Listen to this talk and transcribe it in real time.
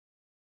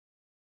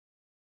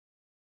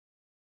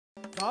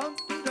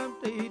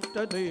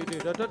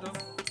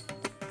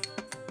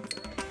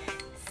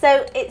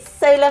So it's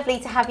so lovely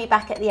to have you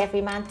back at the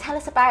Everyman. Tell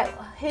us about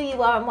who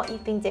you are and what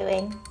you've been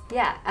doing.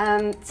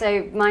 Yeah,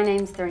 so my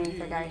name's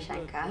Thrinethra Gowri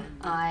Shankar.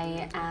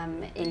 I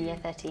am in year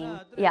 13.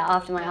 Yeah,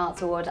 after my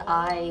arts award,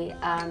 I,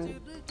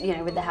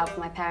 with the help of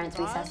my parents,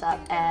 we set up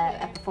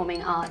a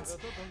performing arts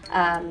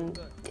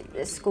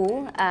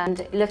school.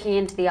 And looking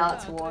into the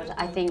arts award,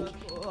 I think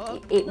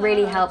it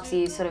really helps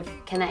you sort of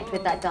connect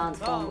with that dance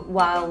form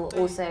while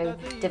also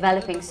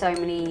developing so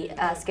many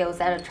skills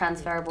that are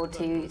transferable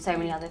to so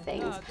many other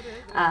things.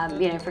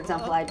 For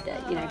example,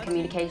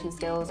 communication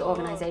skills,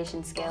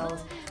 organisation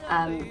skills,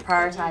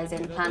 prioritising,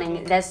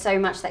 planning. There's so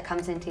much that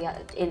comes into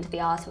the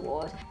art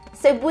award.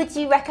 So would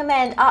you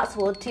recommend Arts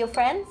Award to your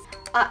friends?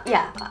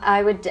 Yeah,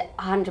 I would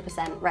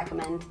 100%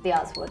 recommend the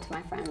Arts Award to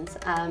my friends.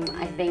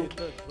 I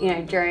think,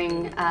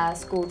 during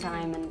school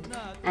time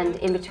and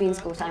in between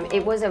school time,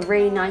 it was a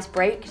really nice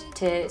break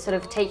to sort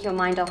of take your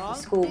mind off of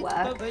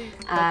schoolwork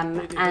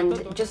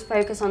and just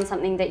focus on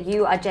something that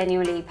you are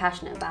genuinely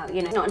passionate about.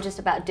 It's not just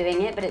about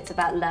doing it, but it's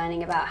about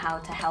learning about how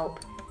to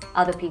help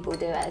other people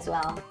do it as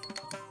well.